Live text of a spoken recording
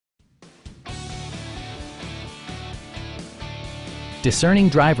Discerning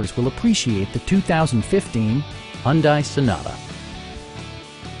drivers will appreciate the 2015 Hyundai Sonata.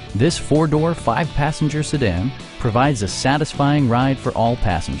 This four-door, five-passenger sedan provides a satisfying ride for all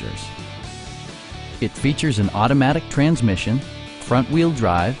passengers. It features an automatic transmission, front-wheel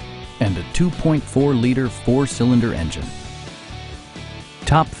drive, and a 2.4-liter four-cylinder engine.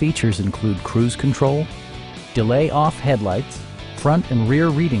 Top features include cruise control, delay-off headlights, front and rear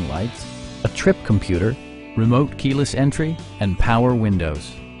reading lights, a trip computer, remote keyless entry, and power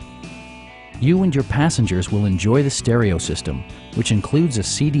windows. You and your passengers will enjoy the stereo system, which includes a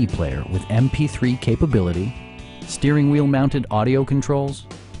CD player with MP3 capability, steering wheel mounted audio controls,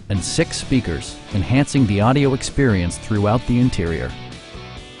 and 6 speakers, enhancing the audio experience throughout the interior.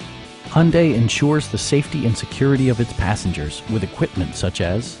 Hyundai ensures the safety and security of its passengers with equipment such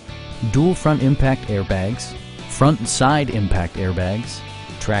as dual front impact airbags, front and side impact airbags,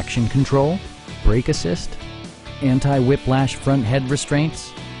 traction control, brake assist, anti-whiplash front head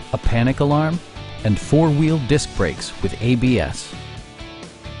restraints, a panic alarm, and 4-wheel disc brakes with ABS.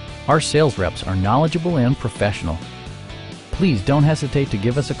 Our sales reps are knowledgeable and professional. Please don't hesitate to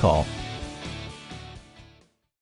give us a call.